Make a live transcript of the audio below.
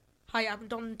Hi, I'm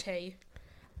Dante.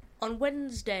 On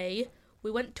Wednesday, we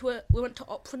went to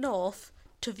Opera North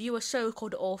to view a show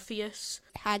called Orpheus.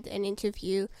 Had an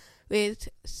interview with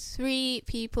 3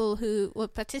 people who were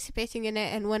participating in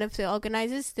it, and one of the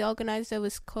organisers. The organiser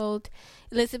was called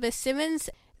Elizabeth Simmons.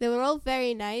 They were all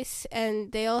very nice,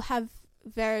 and they all have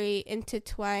very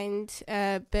intertwined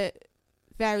but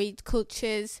varied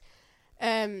cultures.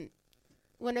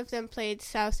 One of them played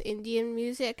South Indian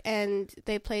music, and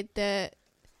they played the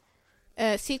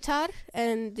sitar,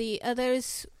 and the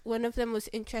others, one of them was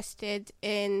interested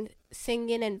in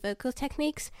singing and vocal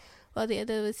techniques, while the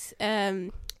other was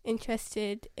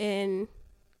interested in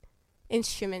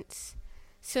instruments.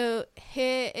 So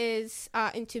here is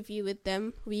our interview with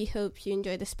them. We hope you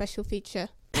enjoy the special feature.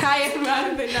 Hi, I'm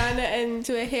Rana Banana, and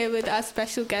we're here with our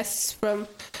special guests from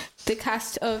the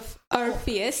cast of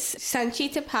Orpheus,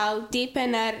 Sanchita Pal,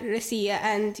 Deepanar Rasiya,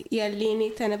 and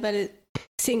Yalini Tanabal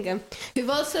Singham. We've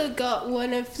also got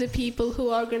one of the people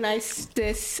who organised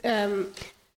this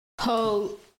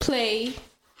whole play,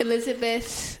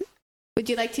 Elizabeth. Would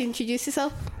you like to introduce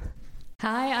yourself?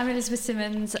 Hi, I'm Elizabeth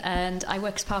Simmons, and I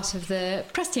work as part of the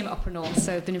press team at Opera North,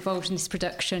 so I've been involved in this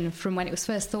production from when it was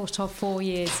first thought of 4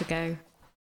 years ago.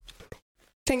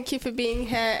 Thank you for being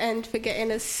here and for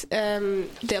getting us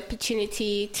the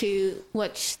opportunity to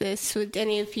watch this. Would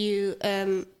any of you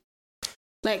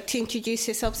like to introduce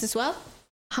yourselves as well?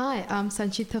 Hi, I'm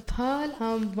Sanchita Pal.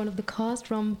 I'm one of the cast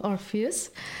from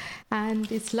Orpheus,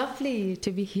 and it's lovely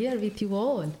to be here with you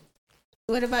all.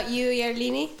 What about you,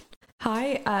 Yarlini?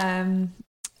 Hi, I'm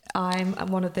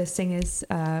one of the singers,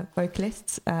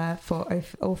 vocalists for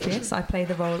Orpheus. I play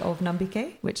the role of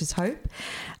Nambike, which is Hope.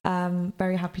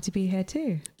 Very happy to be here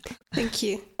too. Thank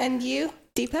you. And you,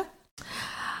 Deepa?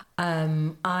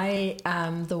 I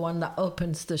am the one that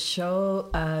opens the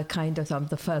show, I'm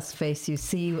the first face you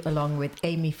see along with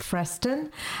Amy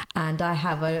Freston, and I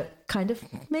have a kind of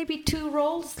maybe 2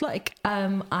 roles,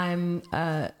 I'm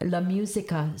La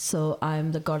Musica, so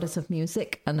I'm the goddess of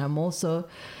music, and I'm also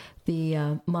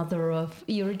the mother of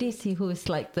Eurydice, who is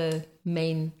like the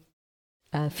main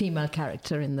female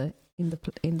character in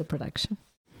the production.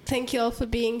 Thank you all for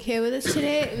being here with us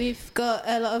today. We've got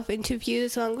a lot of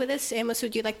interviews along with us. Amos,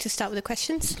 would you like to start with the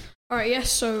questions? All right,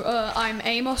 yes. So I'm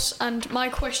Amos, and my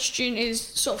question is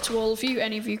sort of to all of you.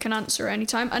 Any of you can answer at any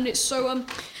time. And it's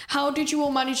how did you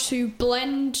all manage to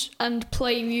blend and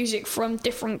play music from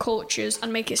different cultures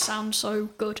and make it sound so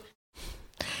good?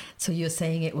 So you're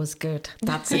saying it was good.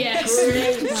 That's yes.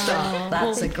 Great start.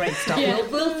 That's a great start. Yeah.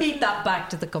 We'll feed that back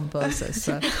to the composers.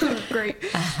 So. Great.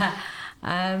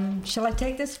 Shall I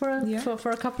take this for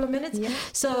a couple of minutes? Yeah.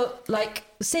 So,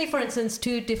 say for instance,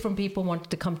 2 different people wanted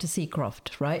to come to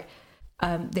Seacroft, right?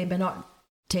 They may not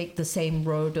take the same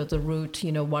road or the route.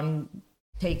 One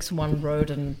takes one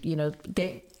road, and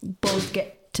they both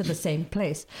get to the same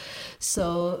place.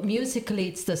 So musically,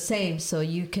 it's the same. So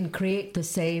you can create the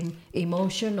same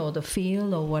emotion or the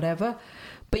feel or whatever,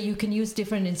 but you can use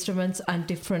different instruments and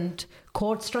different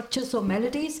chord structures or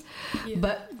melodies. Yeah.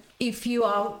 But if you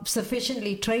are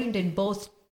sufficiently trained in both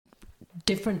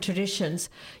different traditions,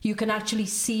 you can actually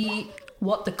see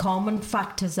what the common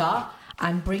factors are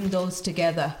and bring those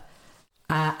together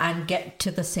and get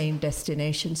to the same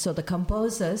destination. So the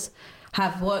composers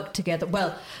have worked together.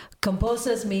 Well,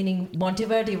 composers meaning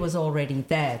Monteverdi was already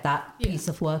there. That piece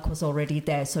of work was already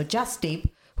there. So Jasdeep,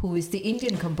 who is the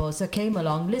Indian composer, came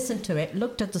along, listened to it,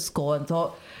 looked at the score and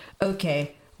thought,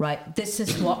 okay, right, this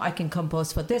is what I can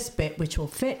compose for this bit, which will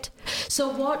fit. So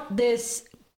what this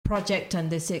project and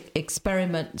this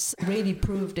experiments really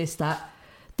proved is that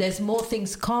there's more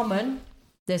things common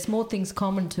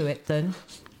to it than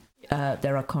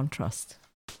there are contrasts.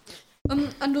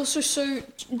 And also, so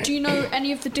do you know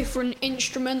any of the different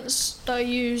instruments that are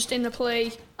used in the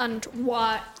play and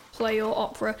why play or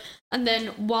opera, and then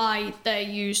why they're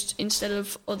used instead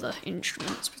of other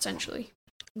instruments potentially?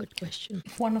 Good question.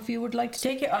 If one of you would like to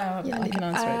take it, I can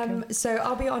answer it. So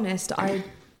I'll be honest, I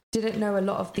didn't know a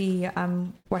lot of the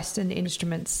Western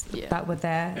instruments that were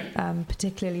there,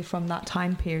 particularly from that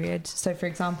time period. So, for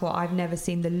example, I've never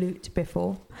seen the lute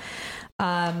before.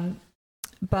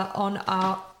 But on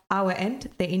our end,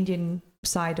 the Indian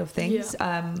side of things,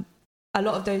 a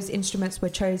lot of those instruments were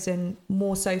chosen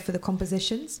more so for the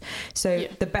compositions. So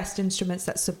the best instruments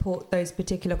that support those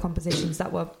particular compositions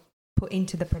that were put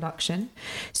into the production.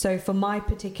 So for my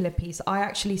particular piece,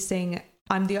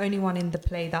 I'm the only one in the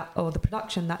play the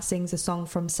production that sings a song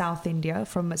from South India,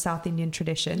 from a South Indian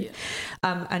tradition.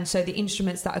 And so the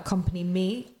instruments that accompany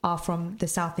me are from the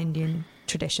South Indian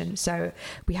tradition. So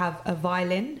we have a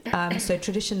violin. So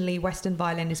traditionally, Western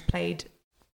violin is played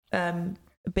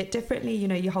a bit differently. You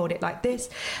know, you hold it like this.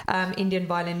 Indian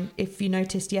violin, if you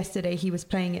noticed yesterday, he was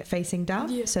playing it facing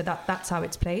down. So that's how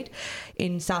it's played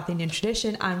in South Indian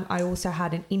tradition. And I also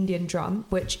had an Indian drum,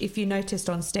 which if you noticed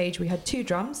on stage, we had 2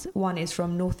 drums. One is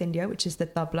from North India, which is the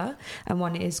tabla, and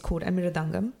one is called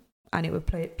Mridangam, and it would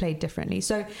played differently.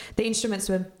 So the instruments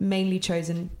were mainly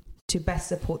chosen to best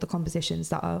support the compositions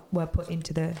that were put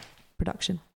into the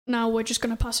production. Now we're just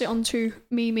going to pass it on to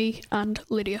Mimi and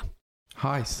Lydia.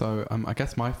 Hi, so I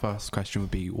guess my first question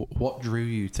would be, what drew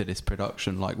you to this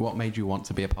production? Like, what made you want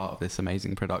to be a part of this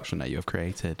amazing production that you have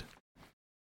created?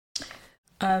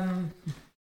 I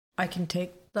can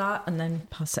take that and then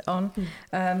pass it on.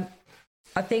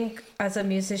 I think as a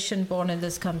musician born in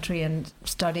this country and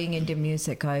studying Indian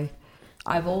music,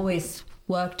 I've always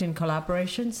worked in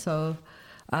collaboration. So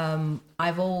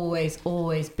I've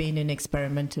always been in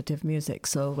experimentative music.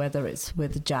 So whether it's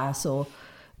with jazz or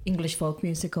English folk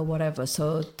music or whatever.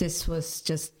 So this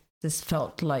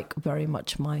felt like very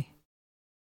much my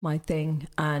thing.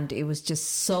 And it was just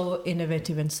so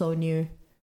innovative and so new.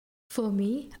 For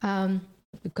me,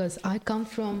 because I come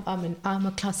from, I'm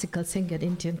a classical singer,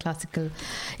 Indian classical.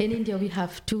 In India, we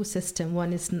have 2 systems.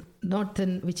 One is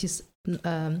Northern, which is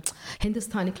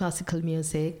Hindustani classical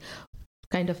music,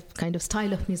 kind of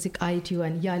style of music I do,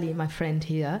 and Yali, my friend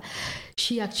here,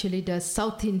 she actually does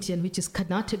South Indian, which is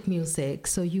Carnatic music.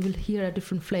 So you will hear a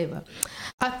different flavor.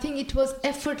 I think it was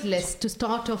effortless to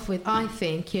start off with, I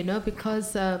think,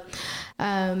 because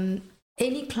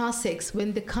any classics,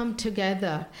 when they come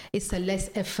together, it's a less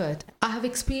effort. I have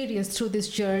experienced through this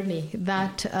journey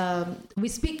that we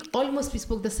spoke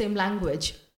the same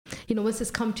language. Once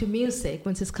it's come to music,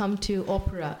 once it's come to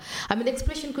opera, the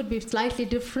expression could be slightly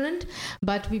different,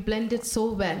 but we blend it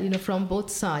so well, from both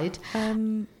sides.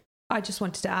 I just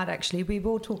wanted to add, actually, we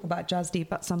will talk about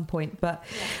Jasdeep at some point, but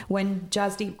when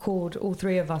Jasdeep called all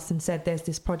 3 of us and said there's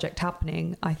this project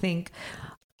happening, I think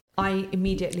I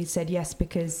immediately said yes,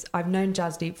 because I've known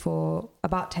Jasdeep for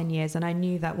about 10 years, and I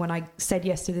knew that when I said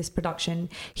yes to this production,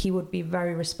 he would be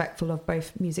very respectful of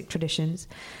both music traditions.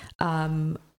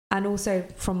 And also,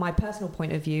 from my personal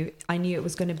point of view, I knew it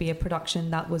was going to be a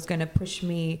production that was going to push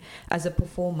me as a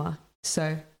performer.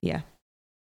 So, yeah,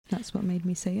 that's what made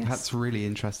me say yes. That's really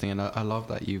interesting. And I love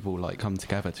that you've all come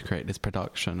together to create this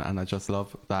production. And I just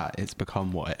love that it's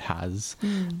become what it has.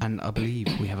 And I believe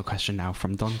we have a question now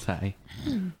from Dante.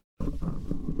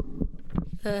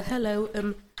 Hello.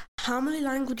 How many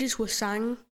languages were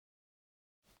sang?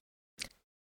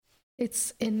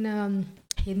 It's in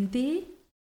Hindi,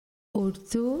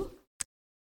 Urdu,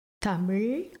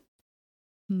 Tamil,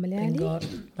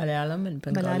 Malayalam and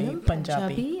Bengali,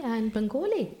 Punjabi and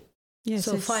Bengali. Yes,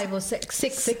 so 5 or 6.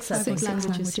 Six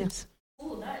languages. Yes.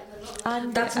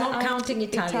 And that's not counting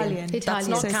Italian. That's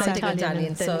not counting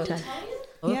Italian. So,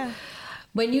 yeah.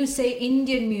 When you say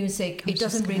Indian music, it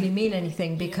doesn't really mean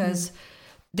anything, because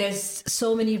there's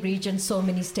so many regions, so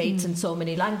many states, and so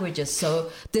many languages. So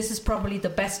this is probably the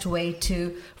best way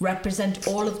to represent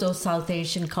all of those South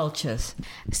Asian cultures.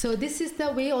 So this is the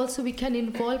way also we can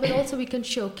involve, and also we can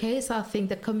showcase, I think,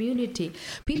 the community.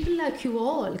 People like you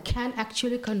all can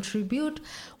actually contribute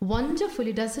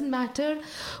wonderfully. Doesn't matter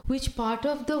which part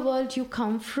of the world you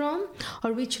come from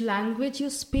or which language you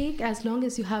speak, as long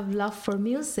as you have love for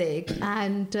music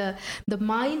and the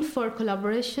mind for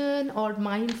collaboration or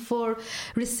mind for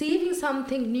receiving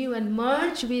something new and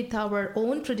merge with our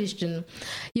own tradition.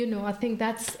 I think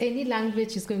that's any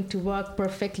language is going to work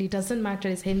perfectly. Doesn't matter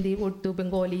it's Hindi, Urdu,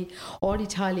 Bengali or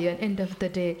Italian. End of the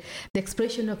day, the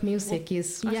expression of music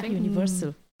is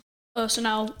universal. So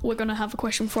now we're going to have a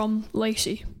question from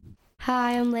Lacey.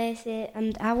 Hi, I'm Lacey,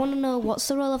 and I want to know, what's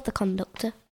the role of the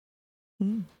conductor?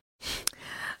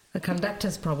 The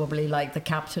conductor's probably like the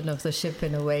captain of the ship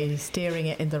in a way. He's steering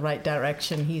it in the right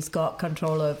direction. He's got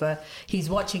control over, he's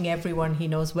watching everyone. He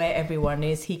knows where everyone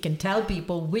is. He can tell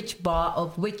people which bar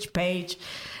of which page,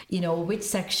 which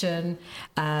section.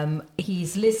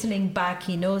 He's listening back.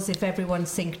 He knows if everyone's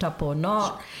synced up or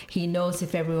not. He knows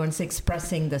if everyone's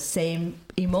expressing the same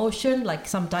emotion. Like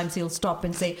sometimes he'll stop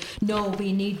and say, no,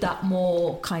 we need that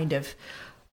more kind of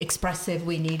expressive,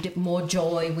 we need more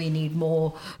joy, we need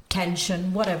more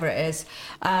tension, whatever it is.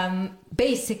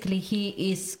 Basically,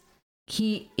 he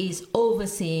is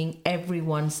overseeing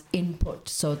everyone's input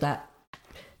so that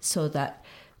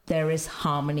there is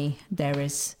harmony, there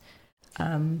is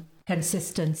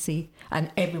consistency, and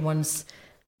everyone's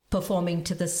performing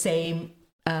to the same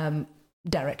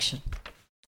direction.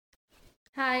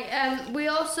 Hi, we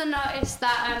also noticed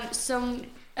that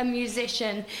a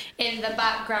musician in the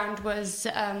background was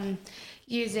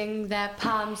using their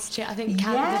palms to, I think,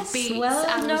 count the beats. Well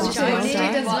and noticed. showing what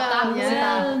that was about.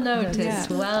 Well noticed.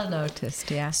 Well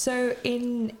noticed. Yeah. So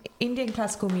in Indian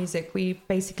classical music, we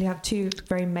basically have two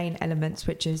very main elements,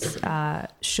 which is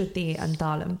Shruti and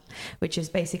Talam, which is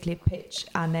basically pitch,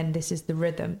 and then this is the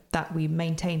rhythm that we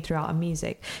maintain throughout our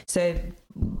music. So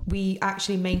we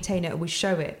actually maintain it, or we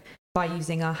show it by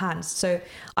using our hands. So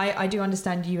I do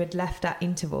understand you had left that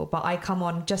interval, but I come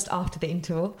on just after the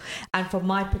interval. And for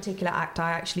my particular act,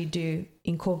 I actually do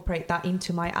incorporate that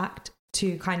into my act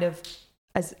to kind of,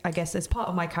 as I guess, as part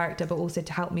of my character, but also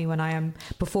to help me when I am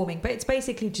performing. But it's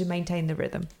basically to maintain the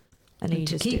rhythm. And you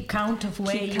to just keep count of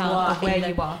where you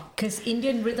are. Because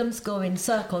Indian rhythms go in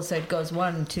circles, so it goes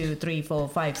 1, 2, 3, 4,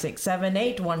 5, 6, 7,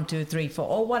 8, 1, 2, 3, 4,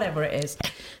 or whatever it is.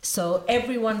 So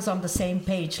everyone's on the same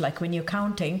page. Like when you're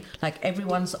counting, like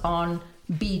everyone's on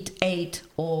beat 8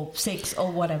 or 6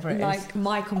 or whatever it is. Like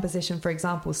my composition, for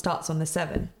example, starts on the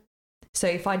 7. So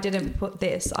if I didn't put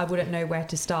this, I wouldn't know where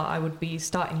to start. I would be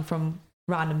starting from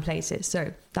random places.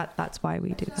 So that's why we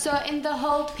do that. So in the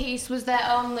whole piece, was there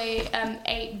only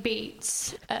 8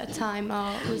 beats at a time,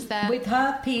 or was there? With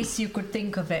her piece, you could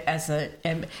think of it as a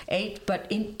 8, but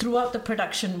throughout the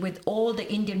production, with all the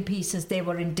Indian pieces, they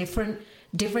were in different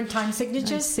time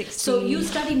signatures. 60. So you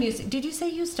study music. Did you say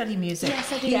you study music?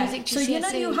 Yes, I do music. So you know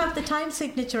you have the time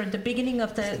signature at the beginning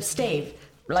of the stave,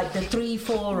 like the 3,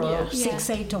 4 or 6,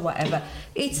 8 or whatever.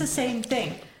 It's the same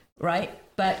thing, right?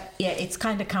 But yeah, it's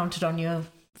kind of counted on your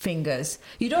fingers.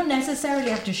 You don't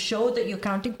necessarily have to show that you're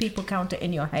counting. People count it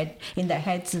in your head, in their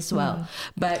heads as well.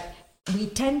 But we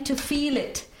tend to feel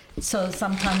it. So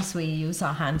sometimes we use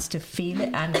our hands to feel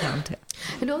it and count it.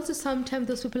 And also sometimes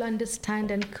those people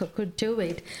understand and could do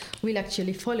it. We'll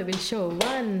actually follow. We'll show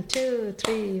 1, 2,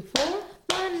 3, 4.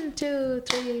 1, 2,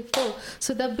 3, 4.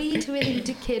 So the beat will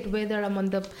indicate whether I'm on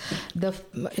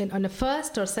the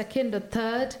first or second or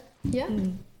third. Yeah.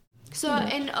 So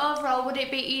in overall, would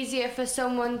it be easier for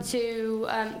someone to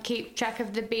keep track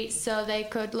of the beats so they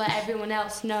could let everyone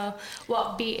else know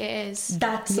what beat it is?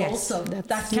 That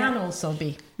can also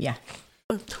be, yeah.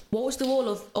 What was the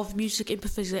role of music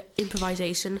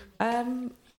improvisation?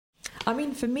 I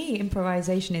mean, for me,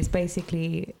 improvisation is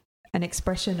basically an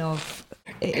expression of,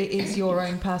 it is your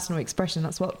own personal expression.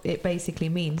 That's what it basically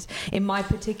means. In my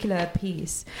particular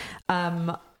piece,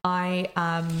 I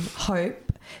am Hope.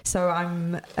 So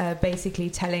I'm basically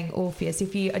telling Orpheus,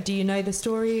 do you know the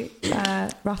story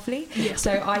roughly? Yes.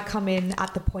 So I come in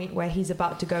at the point where he's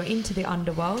about to go into the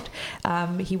underworld.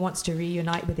 He wants to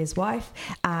reunite with his wife.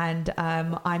 And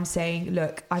I'm saying,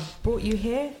 look, I've brought you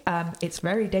here. It's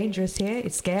very dangerous here.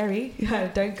 It's scary.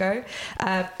 Don't go.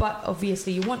 But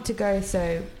obviously you want to go,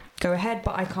 so go ahead,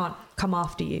 but I can't come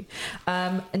after you.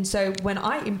 And so when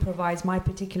I improvise my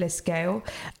particular scale,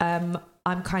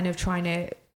 I'm kind of trying to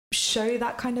show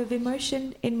that kind of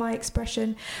emotion in my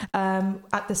expression.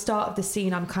 At the start of the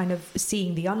scene, I'm kind of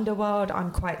seeing the underworld.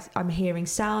 I'm hearing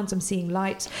sounds. I'm seeing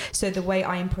lights. So the way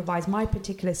I improvise my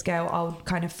particular scale, I'll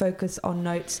kind of focus on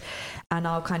notes, and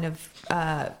I'll kind of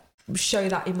show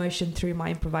that emotion through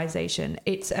my improvisation.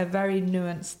 It's a very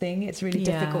nuanced thing. It's really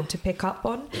difficult to pick up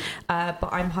on, but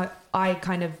I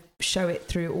kind of show it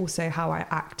through also how I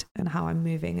act and how I'm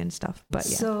moving and stuff. But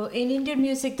yeah. So in Indian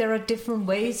music, there are different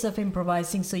ways of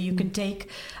improvising. So you can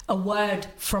take a word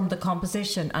from the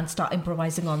composition and start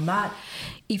improvising on that.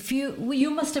 If you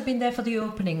must have been there for the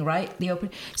opening, right?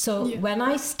 So when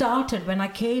I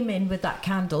came in with that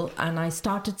candle and I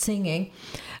started singing,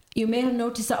 you may have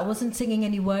noticed that I wasn't singing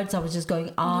any words. I was just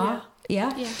going,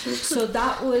 yeah. So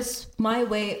that was my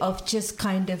way of just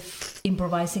kind of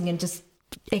improvising and just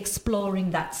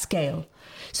exploring that scale.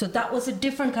 So that was a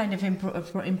different kind of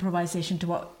improvisation to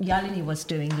what Yalini was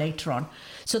doing later on.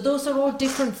 So those are all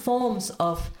different forms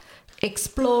of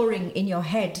exploring in your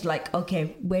head, like,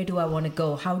 okay, where do I want to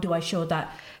go? How do I show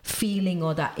that feeling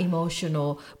or that emotion,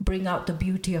 or bring out the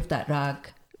beauty of that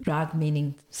rag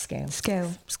meaning scale.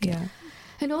 Yeah.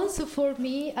 And also for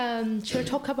me, should I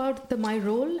talk about my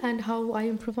role and how I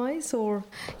improvise? Or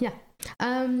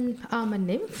I'm a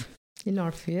nymph in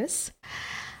Orpheus.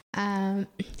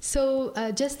 So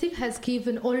Jasdeep has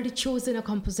already chosen a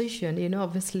composition.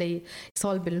 Obviously it's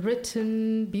all been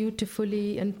written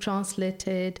beautifully and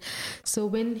translated. So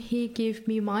when he gave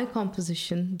me my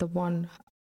composition, the one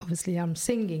obviously I'm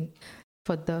singing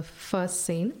for the first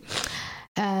scene,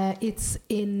 it's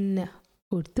in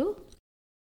Urdu.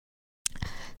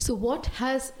 So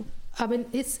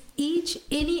it's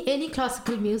any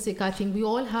classical music, I think we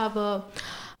all have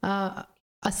a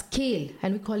scale,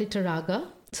 and we call it a raga.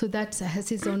 So that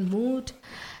has its own mood,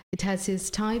 It has his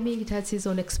timing, it has his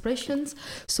own expressions.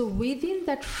 So within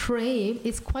that frame,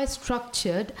 it's quite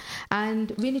structured,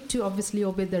 and we need to obviously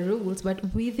obey the rules,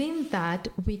 but within that,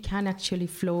 we can actually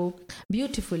flow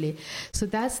beautifully. So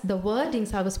that's the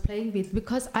wordings I was playing with,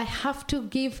 because I have to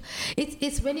give,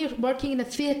 it's when you're working in a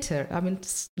theater, I mean,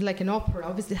 it's like an opera,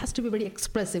 obviously it has to be very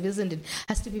expressive, isn't it? It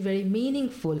has to be very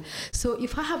meaningful. So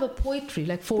if I have a poetry,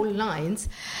 like 4 lines,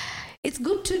 it's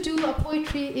good to do a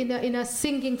poetry in a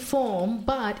singing form,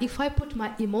 but if I put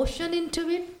my emotion into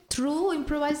it through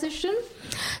improvisation,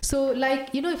 so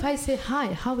like, if I say, hi,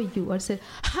 how are you? Or say,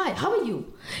 hi, how are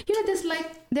you?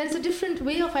 There's a different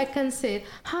way of I can say,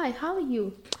 hi, how are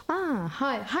you?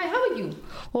 Hi, how are you?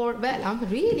 Or, well, I'm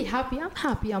really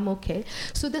happy, I'm okay.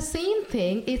 So the same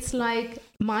thing, it's like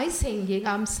my singing,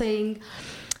 I'm saying,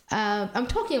 I'm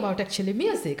talking about actually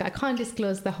music. I can't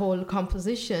disclose the whole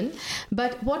composition,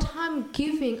 but what I'm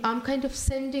giving, I'm kind of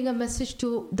sending a message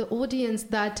to the audience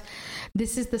that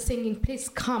this is the singing, please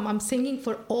come. I'm singing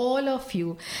for all of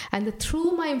you. And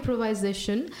through my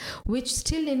improvisation, which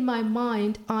still in my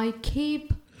mind, I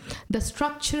keep the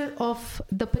structure of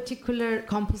the particular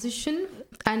composition,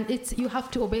 and you have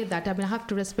to obey that. I mean, I have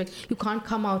to respect, you can't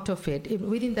come out of it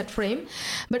within that frame,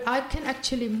 but I can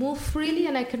actually move freely,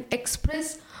 and I can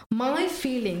express my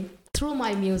feeling through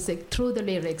my music, through the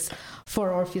lyrics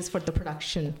for Orpheus, for the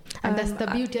production. And that's the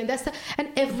beauty. And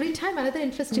every time, another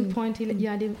interesting point,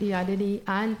 Yadini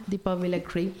and Deepa will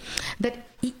agree, that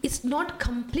it's not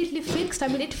completely fixed. I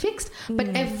mean, it's fixed, but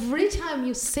every time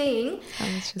you sing,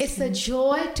 it's a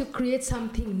joy to create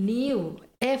something new.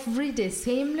 Every day,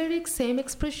 same lyrics, same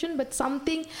expression, but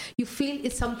something you feel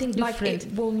is something different. Like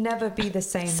it will never be the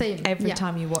same every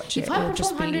time you watch it. If I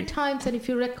perform 100 times and if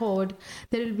you record,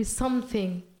 there will be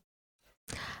something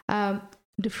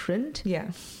different.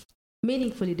 Yeah.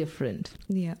 Meaningfully different.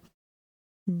 Yeah.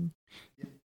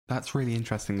 That's really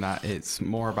interesting that it's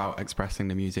more about expressing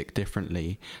the music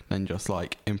differently than just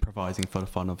like improvising for the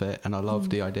fun of it. And I love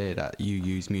the idea that you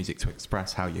use music to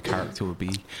express how your character would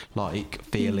be like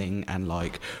feeling and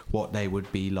like what they would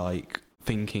be like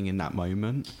thinking in that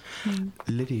moment.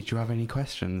 Lydia, do you have any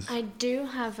questions? I do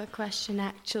have a question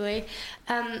actually.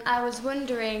 I was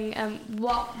wondering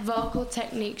what vocal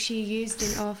techniques you used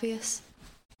in Orpheus.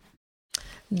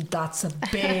 That's a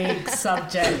big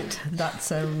subject.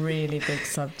 That's a really big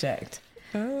subject.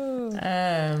 Are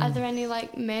there any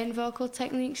like main vocal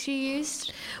techniques you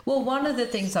used? Well, one of the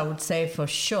things I would say for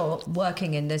sure,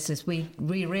 working in this, is we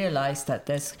realised that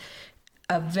there's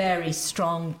a very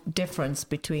strong difference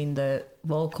between the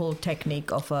vocal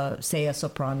technique of say a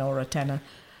soprano or a tenor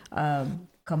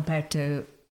compared to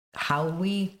how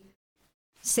we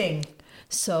sing.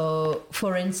 So,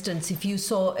 for instance, if you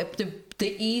saw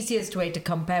the easiest way to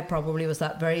compare probably was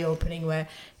that very opening where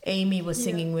Amy was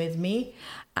singing with me,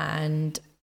 and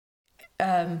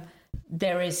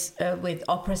there is with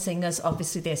opera singers,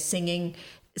 obviously they're singing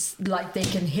like they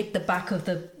can hit the back of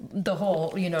the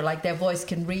hall, like their voice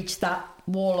can reach that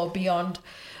wall or beyond,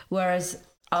 whereas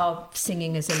our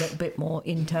singing is a little bit more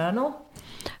internal.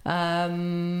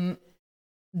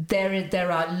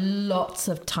 There are lots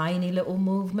of tiny little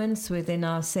movements within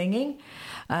our singing,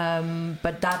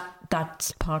 but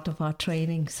that's part of our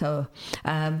training. So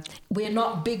we're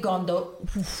not big on the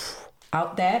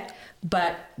out there,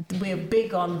 but we're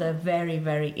big on the very,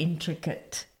 very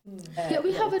intricate.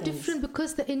 We have a different,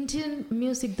 because the Indian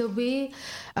music, the way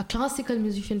a classical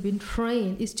musician been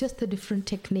trained, is just a different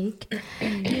technique.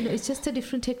 It's just a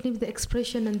different technique, the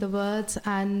expression and the words,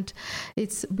 and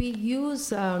we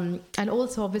use and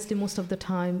also obviously most of the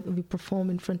time we perform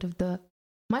in front of the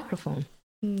microphone.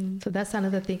 So that's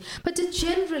another thing. But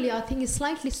generally, I think it's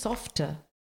slightly softer.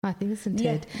 I think, isn't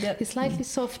it? Yeah. It's slightly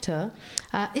softer.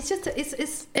 It's just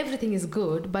it's everything is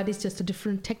good, but it's just a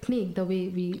different technique. The way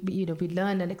we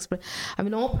learn and express. I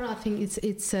mean, opera. I think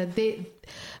it's they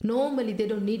normally they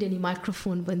don't need any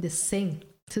microphone when they sing.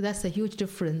 So that's a huge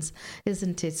difference,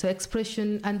 isn't it? So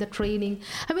expression and the training.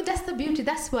 I mean, that's the beauty.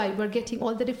 That's why we're getting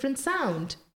all the different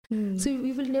sound. So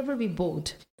we will never be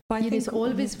bored. It is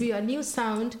always be a new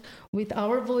sound with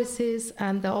our voices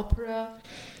and the opera.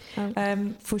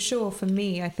 For sure, for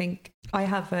me, I think I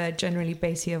have a generally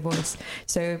bassier voice.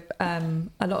 So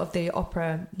a lot of the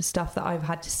opera stuff that I've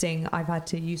had to sing, I've had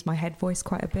to use my head voice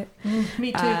quite a bit.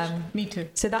 Me too. Me too.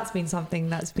 So that's been something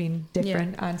that's been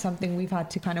different and something we've had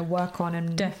to kind of work on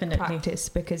and practice,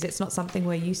 because it's not something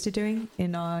we're used to doing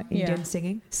in our Indian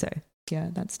singing. So yeah,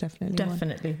 that's definitely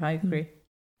one. I agree.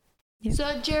 Yeah.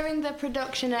 So during the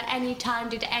production, at any time,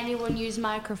 did anyone use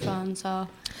microphones or?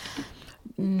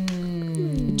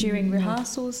 During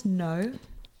rehearsals, no.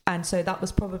 And so that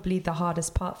was probably the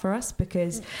hardest part for us,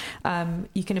 because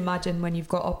you can imagine when you've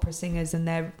got opera singers and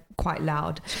they're quite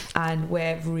loud and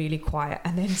we're really quiet.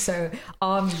 And then so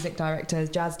our music director,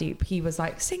 Jasdeep, he was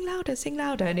like, sing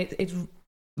louder. And it's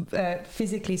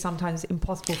physically sometimes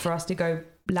impossible for us to go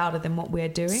louder than what we're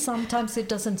doing. Sometimes it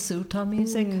doesn't suit our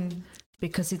music.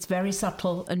 Because it's very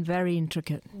subtle and very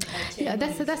intricate. Yeah,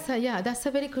 that's a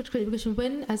very good question.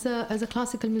 When as a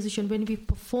classical musician, when we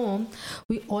perform,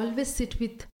 we always sit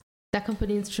with the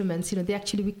accompanying instruments.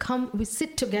 We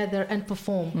sit together and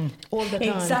perform all the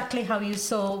time. Exactly how you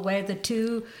saw where the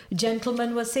two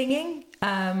gentlemen were singing.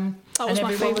 That and was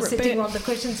my everyone was favourite sitting bit. on the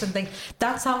cushions and things.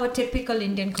 That's how a typical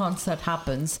Indian concert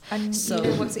happens. And so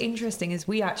what's interesting is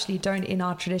we actually don't, in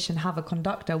our tradition, have a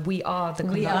conductor. We are the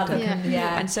conductor.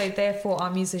 And so therefore our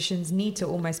musicians need to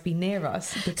almost be near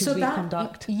us, because we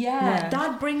conduct.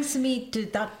 That brings me to,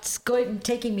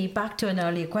 taking me back to an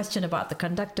earlier question about the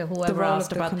conductor, whoever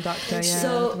asked about. Conductor,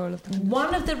 So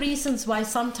one of the reasons why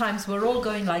sometimes we're all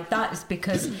going like that is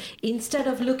because instead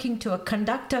of looking to a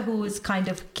conductor who is kind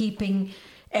of keeping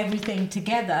everything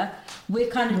together, we're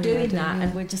kind of doing that,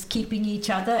 and we're just keeping each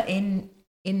other in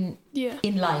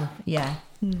line. Yeah,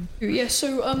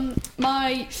 so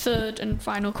my third and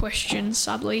final question,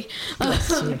 sadly.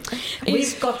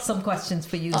 We've got some questions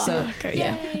for you.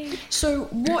 So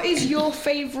what is your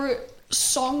favourite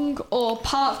song or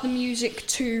part of the music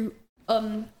to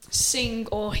sing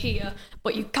or hear,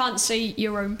 but you can't say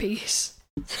your own piece?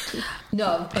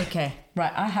 No, okay.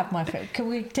 Right, I have my favorite. Can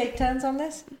we take turns on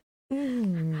this?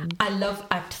 I love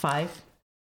Act 5.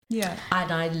 Yeah. And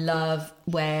I love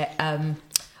where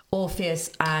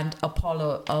Orpheus and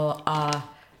Apollo are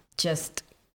just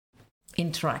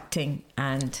interacting,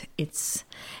 and it's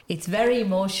very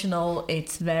emotional.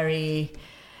 It's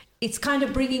kind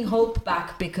of bringing hope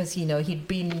back, because he'd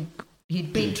been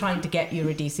trying to get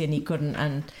Eurydice and he couldn't,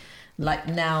 and like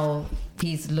now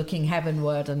he's looking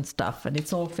heavenward and stuff, and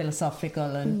it's all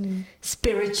philosophical and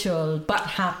spiritual but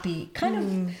happy, kind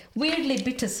of weirdly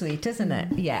bittersweet, isn't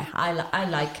it? Yeah, I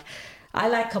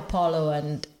like Apollo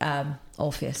and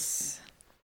Orpheus.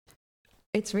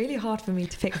 It's really hard for me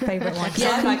to pick a favourite one,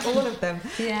 because I like all of them.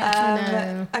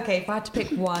 Okay, if I had to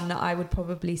pick one, I would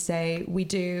probably say we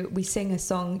sing a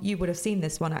song. You would have seen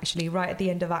this one actually right at the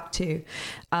end of Act 2,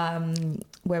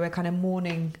 where we're kind of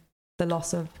mourning the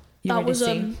loss of Eurydice.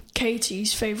 That was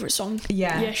Katie's favourite song.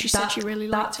 Yeah, she said she really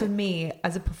liked that. For me,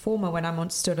 as a performer, when I'm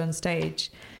stood on stage,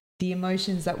 the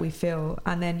emotions that we feel,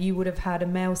 and then you would have had a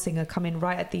male singer come in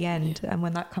right at the end, and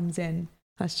when that comes in,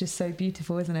 that's just so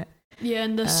beautiful, isn't it? Yeah,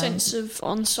 and the sense of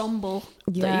ensemble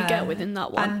that you get within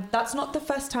that one. And that's not the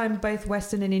first time both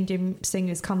Western and Indian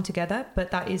singers come together,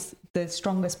 but that is the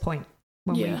strongest point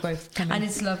when we both come in. And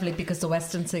it's lovely because the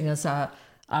Western singers are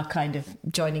kind of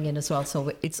joining in as well,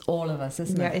 so it's all of us,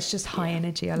 isn't it? Yeah, it's just high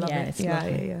energy. I love it.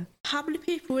 Yeah. How many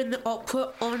people in the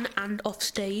opera on and off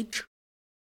stage?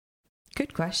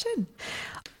 Good question.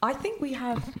 I think we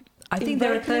have... I think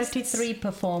there are 33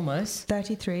 performers.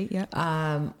 33,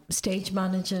 yeah. Stage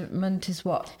management is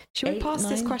what? Should we pass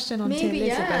this question on to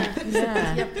Elizabeth?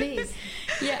 Yeah, please.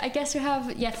 Yeah, I guess we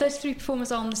have 33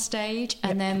 performers on the stage,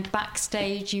 and then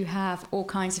backstage you have all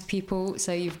kinds of people.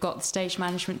 So you've got the stage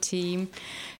management team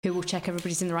who will check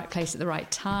everybody's in the right place at the right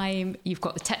time. You've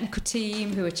got the technical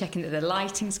team who are checking that the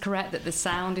lighting's correct, that the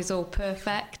sound is all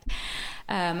perfect.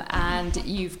 And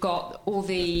you've got all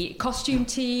the costume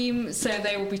team, so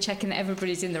they will be checking that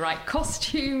everybody's in the right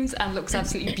costumes and looks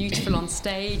absolutely beautiful on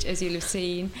stage, as you'll have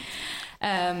seen.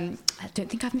 I don't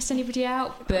think I've missed anybody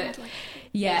out, but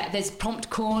there's prompt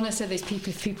corner, so there's people,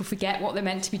 if people forget what they're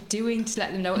meant to be doing, to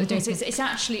let them know what they're doing. So it's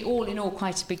actually all in all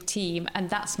quite a big team, and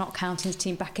that's not counting the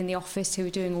team back in the office who are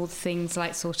doing all the things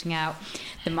like sorting out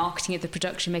the marketing of the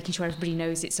production, making sure everybody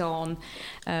knows it's on,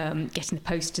 getting the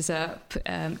posters up,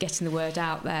 getting the word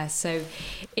out there. So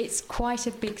it's quite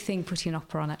a big thing putting an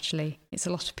opera on, actually. It's a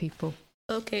lot of people.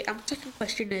 Okay, and my second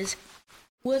question is,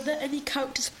 were there any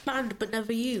characters planned but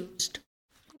never used?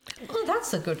 Oh,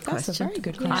 that's a good question. That's a very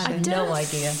good question. I have no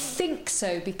idea. I think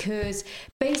so, because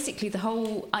basically the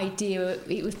whole idea,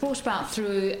 it was brought about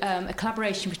through a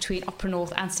collaboration between Opera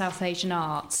North and South Asian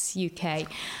Arts UK,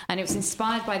 and it was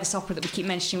inspired by this opera that we keep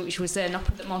mentioning, which was an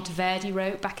opera that Monteverdi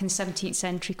wrote back in the 17th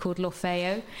century called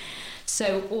L'Orfeo.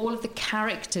 So all of the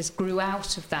characters grew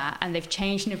out of that, and they've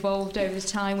changed and evolved over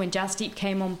time. When Jasdeep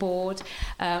came on board,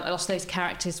 a lot of those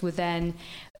characters were then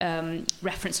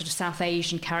reference sort of South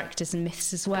Asian characters and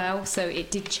myths as well. So it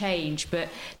did change, but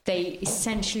they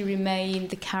essentially remain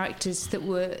the characters that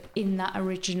were in that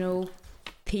original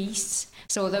piece.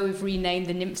 So although we've renamed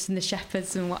the nymphs and the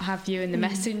shepherds and what have you and the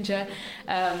messenger,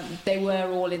 they were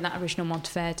all in that original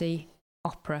Monteverdi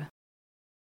opera.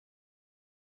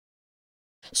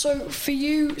 So for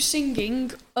you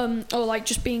singing, or like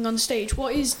just being on stage,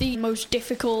 what is the most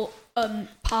difficult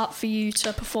part for you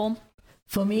to perform?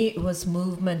 For me, it was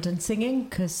movement and singing,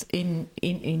 because in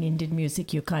Indian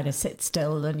music, you kind of sit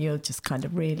still and you're just kind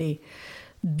of really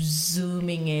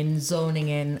zooming in, zoning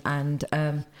in, and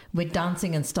with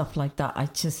dancing and stuff like that, I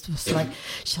just was like,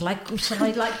 shall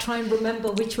I like try and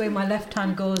remember which way my left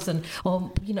hand goes, and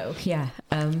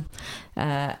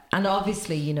and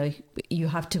obviously, you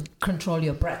have to control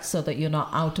your breath so that you're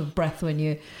not out of breath when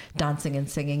you're dancing and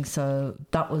singing. So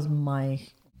that was my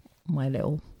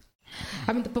little.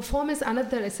 I mean, the performance,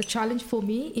 another is a challenge for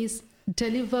me, is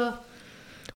deliver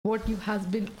what you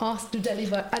have been asked to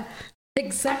deliver and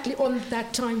exactly on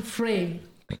that time frame,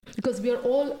 because we are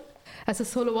all, as a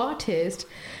solo artist,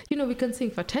 we can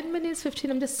sing for 10 minutes,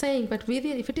 15, I'm just saying, but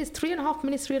really, if it is 3.5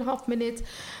 minutes,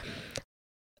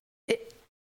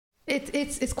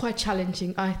 it's quite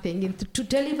challenging, I think, to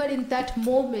deliver in that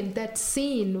moment, that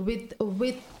scene with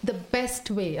the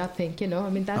best way, I think, I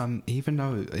mean, that. Even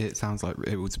though it sounds like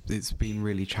it's been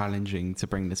really challenging to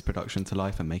bring this production to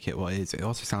life and make it what it is, it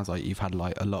also sounds like you've had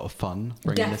like a lot of fun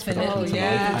bringing this production to life.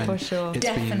 And for sure. It's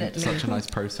been such a nice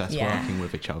process working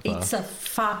with each other. It's a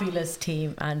fabulous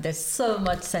team, and there's so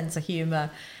much sense of humour,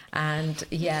 and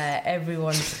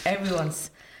everyone's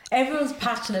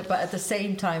passionate, but at the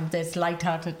same time, there's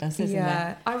lightheartedness, isn't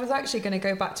there? I was actually going to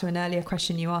go back to an earlier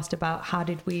question you asked about how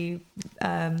did we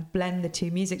blend the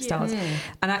two music styles.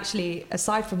 And actually,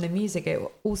 aside from the music, it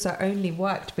also only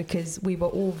worked because we were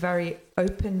all very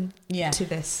open to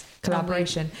this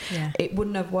collaboration. It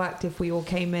wouldn't have worked if we all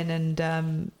came in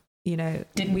and we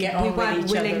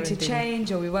weren't willing to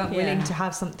change, or we weren't willing to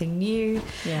have something new.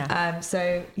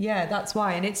 So that's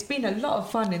why, and it's been a lot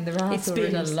of fun in the rehearsal. It's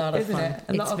been a lot of fun.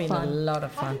 It's been a lot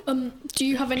of fun. Do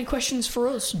you have any questions for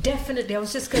us? Definitely. I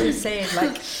was just going to say,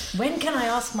 when can I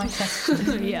ask my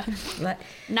question?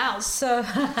 Now. So,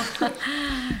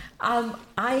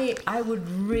 I would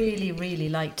really, really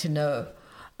like to know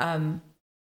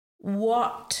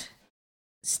what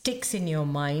sticks in your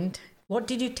mind. What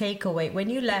did you take away when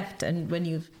you left, and when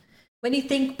you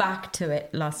think back to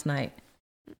it last night?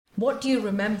 What do you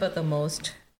remember the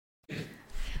most?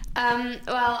 Well,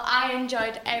 I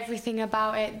enjoyed everything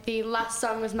about it. The last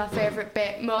song was my favourite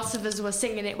bit. Most of us were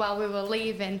singing it while we were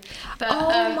leaving. But,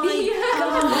 God!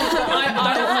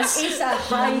 That is a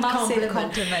high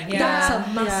compliment. That's a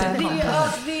massive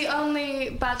compliment. The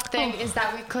only bad thing is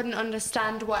that we couldn't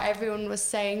understand what everyone was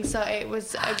saying, so it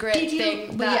was a great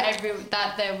thing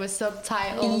that there were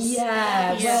subtitles.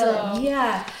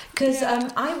 Because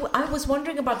I was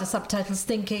wondering about the subtitles,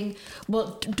 thinking,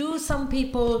 well, do some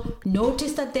people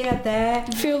notice that they are there?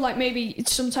 I feel like maybe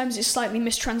sometimes it's slightly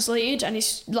mistranslated, and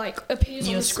it's like appears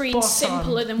on the screen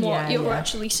simpler than what you're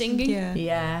actually singing.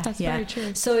 That's very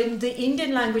true. So in the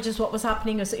Indian languages, what was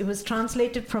happening was it was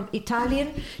translated from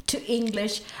Italian to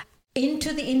English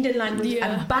into the Indian language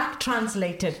and back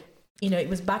translated. It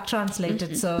was back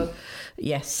translated. So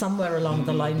yes, somewhere along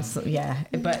the lines, but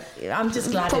I'm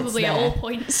just glad probably it's at there. all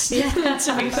points.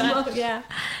 To be fair.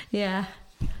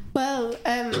 Well,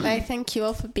 I thank you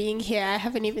all for being here. I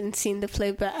haven't even seen the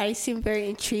play, but I seem very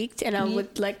intrigued, and I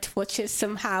would like to watch it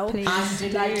somehow. Please. I'm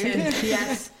delighted.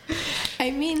 Yes.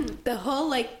 I mean, the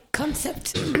whole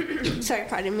concept. Sorry,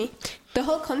 pardon me. The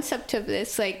whole concept of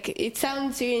this, it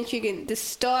sounds really intriguing. The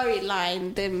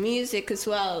storyline, the music as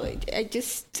well.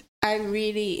 I'm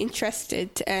really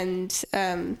interested, and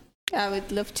I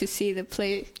would love to see the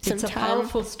play sometime. It's a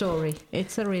powerful story.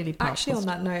 It's a really powerful Actually, on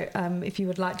that note, if you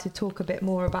would like to talk a bit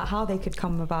more about how they could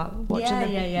come about watching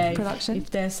the production.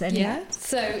 If there's any.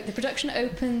 So the production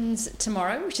opens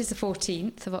tomorrow, which is the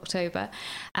 14th of October,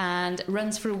 and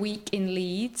runs for a week in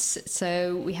Leeds.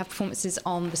 So we have performances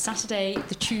on the Saturday,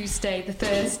 the Tuesday, the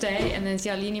Thursday, and then as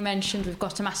Yalini mentioned, we've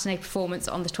got a matinee performance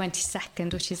on the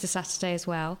 22nd, which is the Saturday as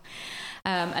well.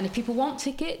 And if people want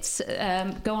tickets,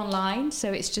 go online.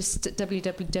 So it's just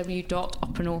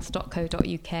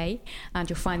www.operanorth.co.uk, and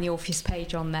you'll find the Orpheus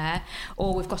page on there.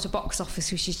 Or we've got a box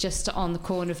office which is just on the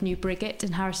corner of New Briggate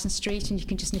and Harrison Street, and you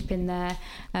can just nip in there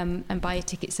and buy your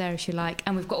tickets there if you like.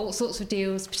 And we've got all sorts of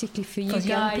deals, particularly for you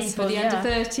guys, for the under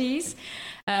 30s.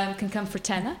 Can come for a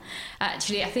tenner.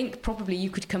 Actually, I think probably you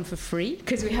could come for free,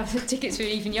 because we have the tickets for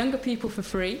even younger people for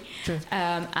free. True.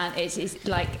 And it's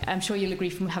like, I'm sure you'll agree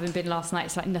from having been last night,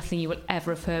 it's like nothing you will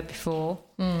ever have heard before,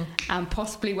 and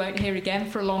possibly won't hear again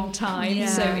for a long time.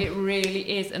 So it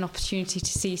really is an opportunity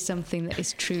to see something that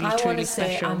is truly I want to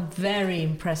special. say I'm very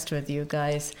impressed with you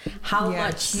guys, how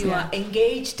much you are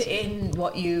engaged in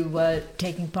what you were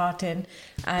taking part in,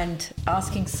 and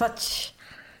asking such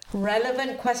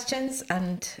relevant questions,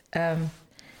 and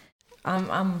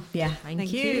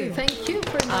thank you. Thank you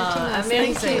for inviting us.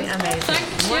 Amazing.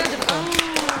 Wonderful.